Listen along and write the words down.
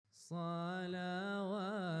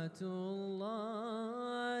صلوات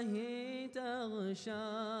الله تغشى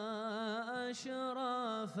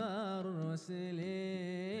أشراف الرسل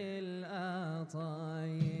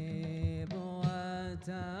الأطيب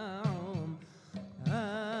وتعم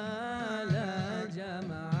على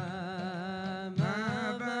جمع ما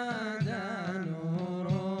بدا نور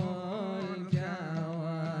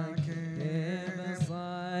الكواكب.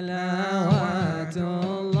 صلوات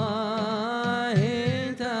الله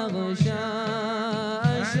تغشى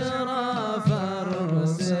أشراف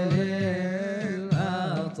الرسل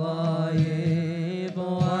الأطيب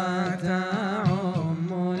وتعم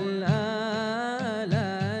الآل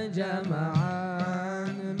جمعا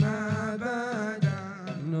ما بدا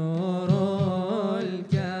نور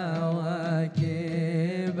الكواكب.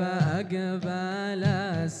 أقبل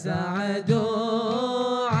السعد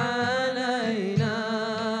علينا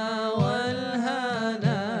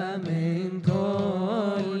والهنا من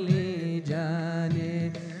كل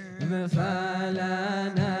جانب،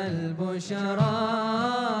 فلنا البشرى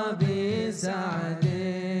بسعد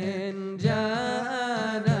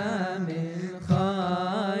جاءنا من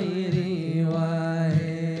خير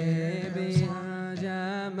وهب.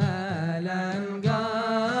 جمالا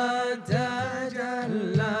قد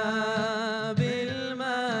تجلى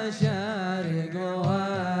بالمشارق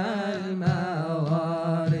والمغارب،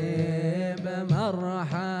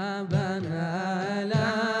 مرحبا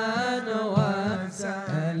أهلا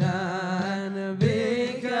وسهلا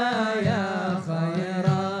بك يا خير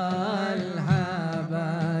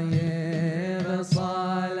الحبايب.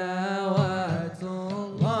 صلوات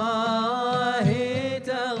الله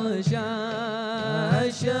تغشى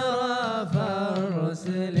أشراف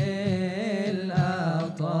الرسل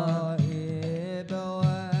الأطيب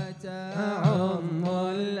وتعم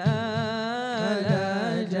الآل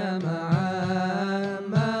جمعا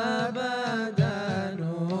ما بدا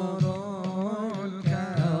نور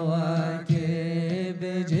الكواكب.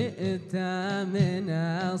 جئت من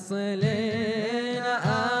أصل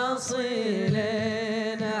أصيل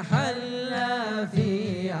حل في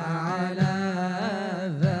أعلى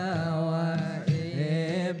الذوائب،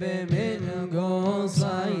 من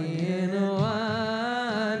قصي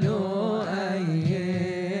ولؤي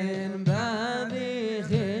باذخ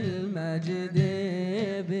المجد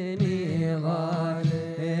بن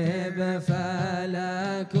غالب.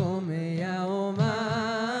 فلكم يوم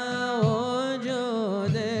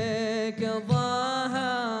وجودك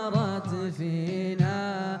ظهرت فينا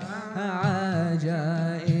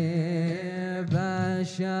عجائب،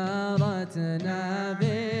 بشرتنا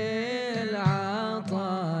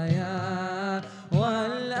بالعطايا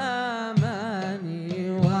والأمان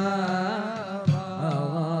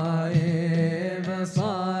والرغائب.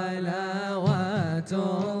 صلوات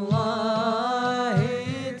الله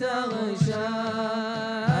تغشى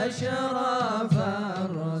أشراف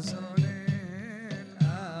الرسل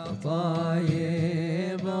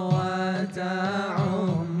الأطيب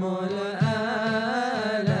وتعم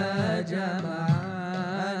الآل جمعا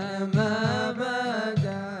ما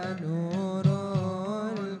بدا نور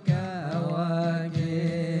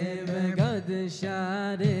الكواكب. قد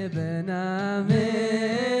شربنا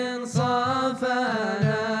من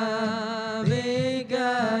صفنا بك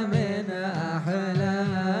من أحلى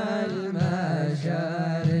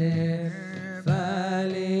المشارب،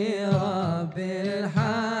 فلرب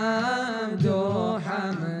الحمد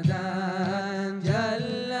حمدا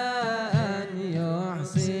جل أن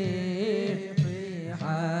يحصي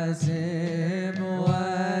حاسب،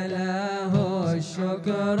 وله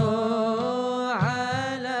الشكر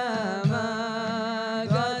على ما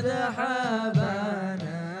قد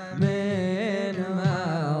حبانا من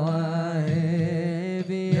مواهب.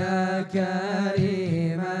 يا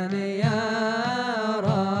كريما يا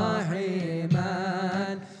رحيما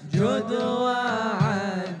جد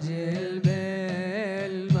وعجل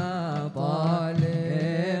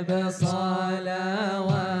بالمطالب.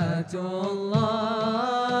 صلوات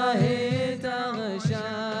الله تغشى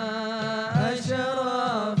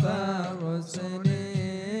أشراف الرسل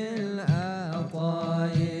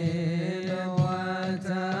الأطيب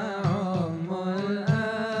وتعم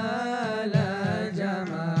الآل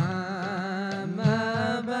جمعا ما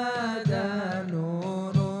بدا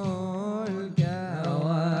نور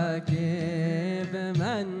الكواكب.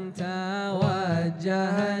 من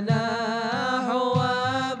توجه نحو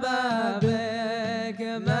بابك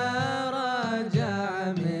ما رجع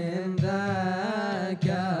من ذاك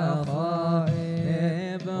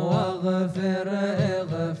خائب، واغفر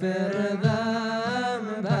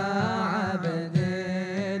ذنب عبد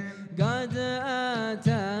قد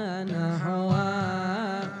أتى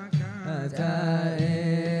نحوك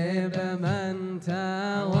تائب. من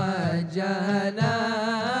توجه توجه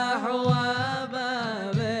نحو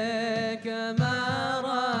بابك ما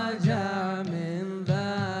رجع من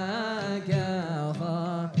ذاك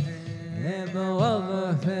خائب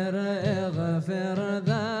واغفر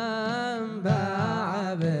ذنب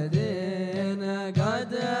عبد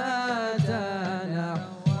قد أتانا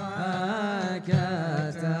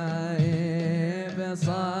تائب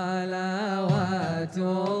صلوات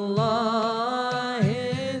الله